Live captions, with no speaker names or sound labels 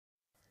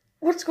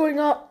What's going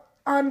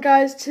on,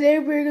 guys? Today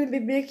we're going to be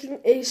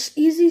making a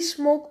easy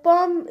smoke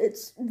bomb.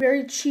 It's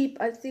very cheap.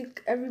 I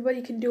think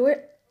everybody can do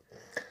it.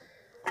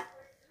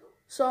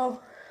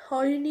 So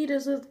all you need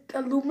is an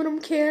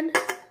aluminum can,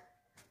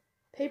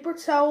 paper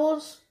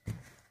towels.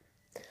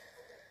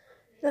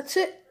 That's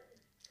it.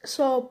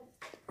 So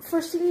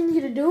first thing you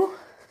need to do,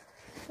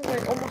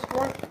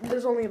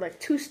 there's only like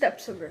 2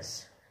 steps in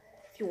this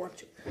if you want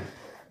to.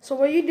 So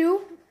what you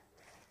do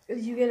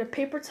is you get a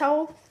paper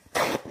towel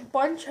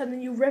bunch and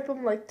then you rip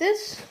them like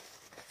this,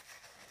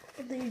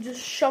 and then you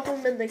just shove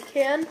them in the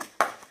can.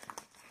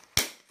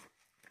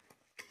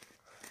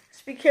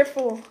 Just be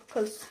careful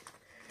because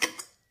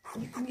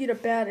you can get a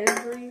bad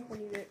injury when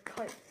you get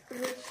cut.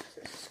 This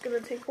is gonna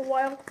take a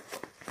while.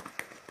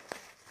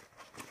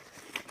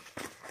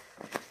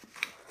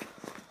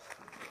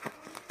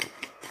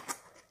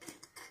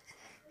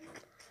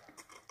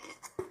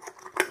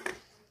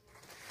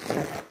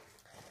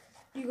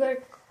 You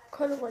gotta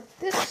cut it like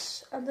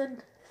this, and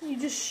then you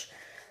just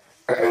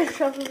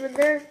shove them in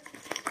there.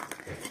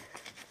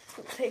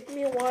 It'll take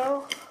me a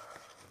while.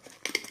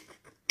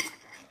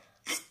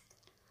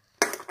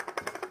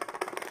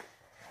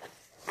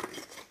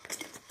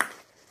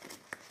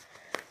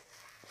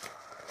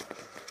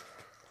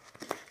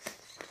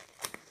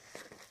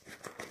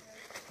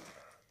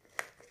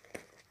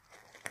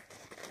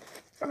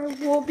 I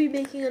will be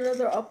making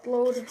another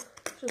upload. It's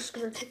just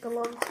gonna take a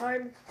long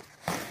time.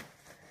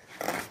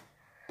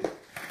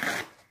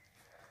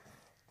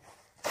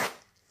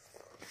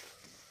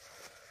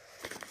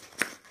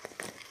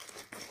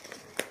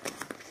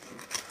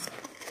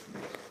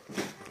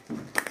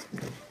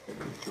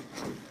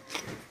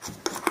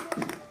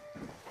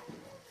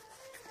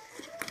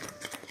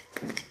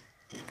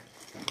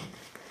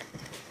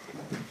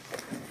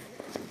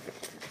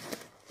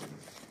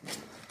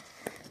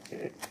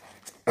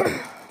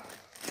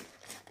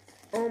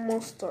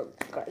 Almost done,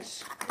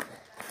 guys.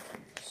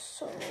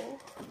 So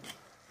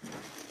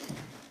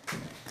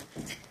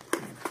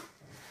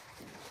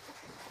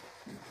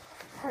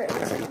alright,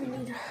 looks like we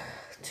need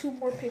 2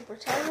 more paper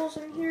towels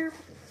in here.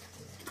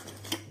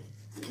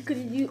 You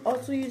could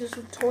also use this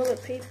with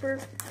toilet paper,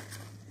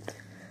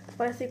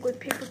 but I think with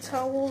paper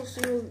towels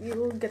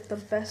you'll get the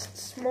best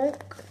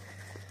smoke.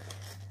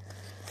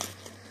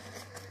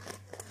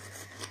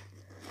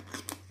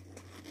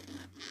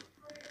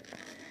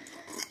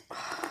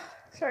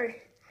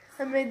 Sorry,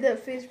 I made that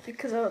face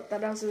because I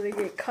thought I was going to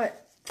get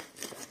cut.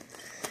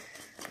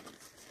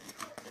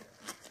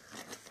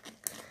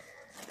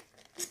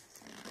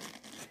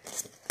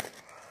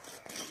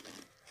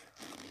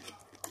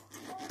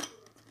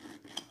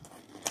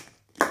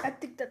 I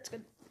think that's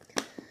good.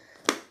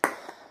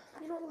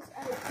 You know, let's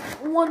add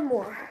 1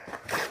 more.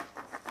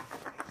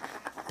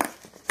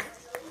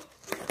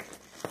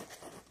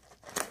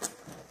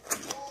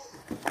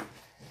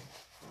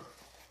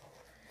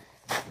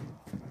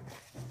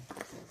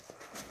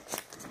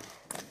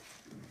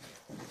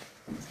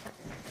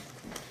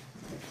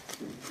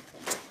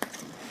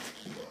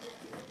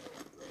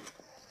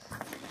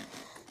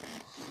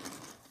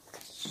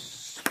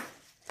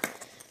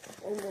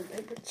 One more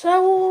paper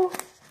towel.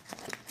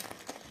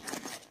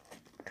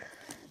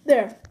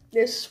 There.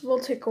 This will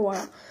take a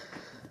while.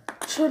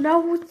 So now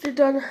once you're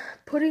done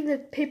putting the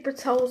paper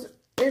towels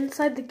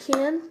inside the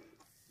can,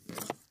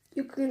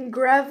 you can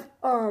grab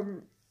a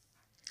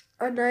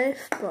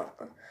knife,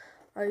 but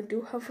I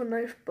do have a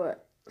knife,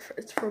 but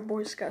it's for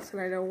Boy Scouts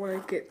and I don't want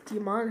to get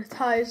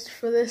demonetized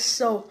for this.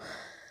 So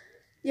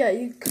yeah,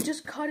 you could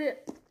just cut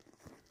it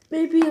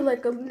maybe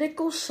like a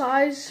nickel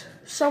size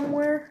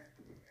somewhere,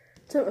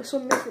 so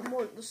make it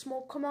more, the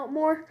smoke come out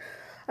more.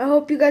 I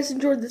hope you guys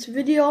enjoyed this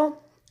video.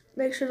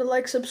 Make sure to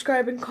like,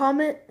 subscribe, and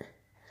comment.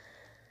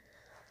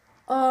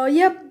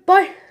 Yeah,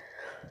 bye.